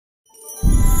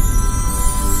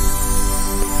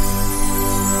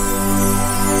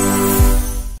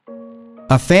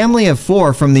A family of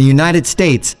 4 from the United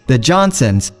States, the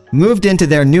Johnsons, moved into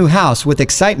their new house with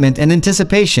excitement and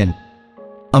anticipation.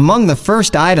 Among the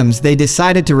first items they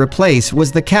decided to replace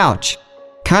was the couch.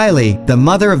 Kylie, the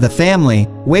mother of the family,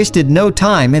 wasted no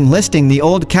time in listing the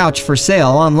old couch for sale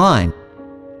online.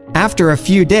 After a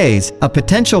few days, a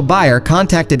potential buyer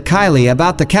contacted Kylie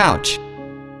about the couch.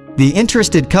 The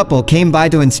interested couple came by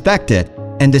to inspect it,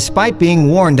 and despite being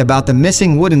warned about the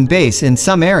missing wooden base in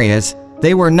some areas,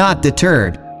 they were not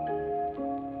deterred.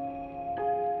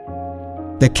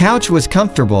 The couch was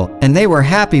comfortable, and they were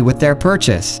happy with their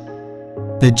purchase.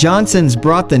 The Johnsons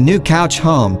brought the new couch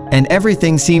home, and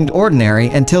everything seemed ordinary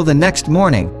until the next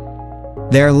morning.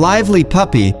 Their lively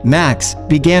puppy, Max,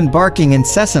 began barking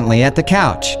incessantly at the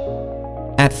couch.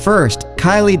 At first,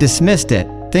 Kylie dismissed it,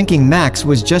 thinking Max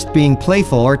was just being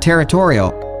playful or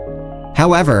territorial.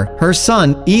 However, her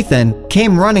son, Ethan,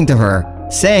 came running to her,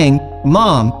 saying,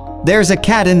 "Mom, there's a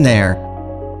cat in there."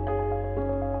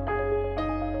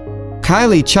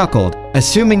 Kylie chuckled,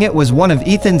 assuming it was one of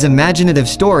Ethan's imaginative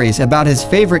stories about his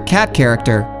favorite cat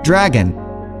character, Dragon.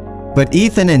 But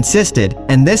Ethan insisted,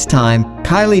 and this time,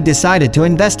 Kylie decided to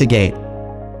investigate.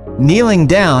 Kneeling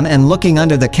down and looking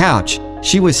under the couch,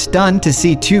 she was stunned to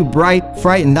see 2 bright,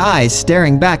 frightened eyes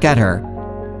staring back at her.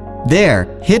 There,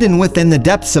 hidden within the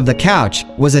depths of the couch,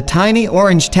 was a tiny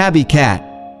orange tabby cat.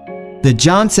 The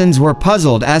Johnsons were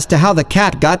puzzled as to how the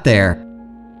cat got there.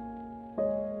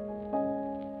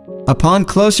 Upon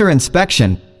closer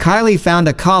inspection, Kylie found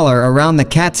a collar around the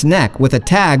cat's neck with a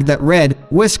tag that read,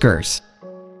 "Whiskers."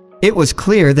 It was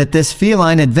clear that this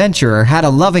feline adventurer had a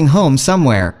loving home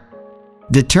somewhere.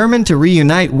 Determined to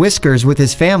reunite Whiskers with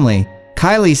his family,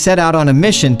 Kylie set out on a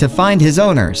mission to find his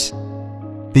owners.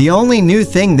 The only new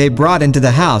thing they brought into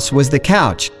the house was the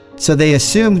couch, so they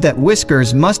assumed that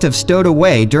Whiskers must have stowed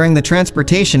away during the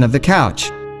transportation of the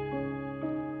couch.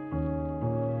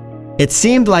 It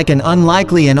seemed like an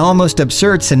unlikely and almost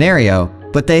absurd scenario,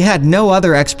 but they had no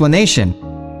other explanation.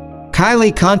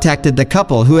 Kylie contacted the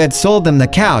couple who had sold them the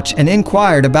couch and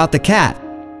inquired about the cat.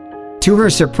 To her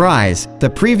surprise,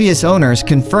 the previous owners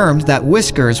confirmed that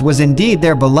Whiskers was indeed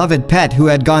their beloved pet who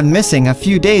had gone missing a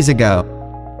few days ago.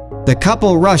 The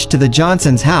couple rushed to the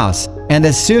Johnsons' house, and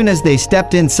as soon as they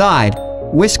stepped inside,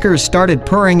 Whiskers started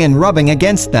purring and rubbing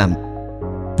against them.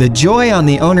 The joy on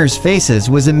the owners' faces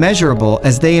was immeasurable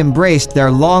as they embraced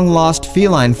their long-lost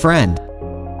feline friend.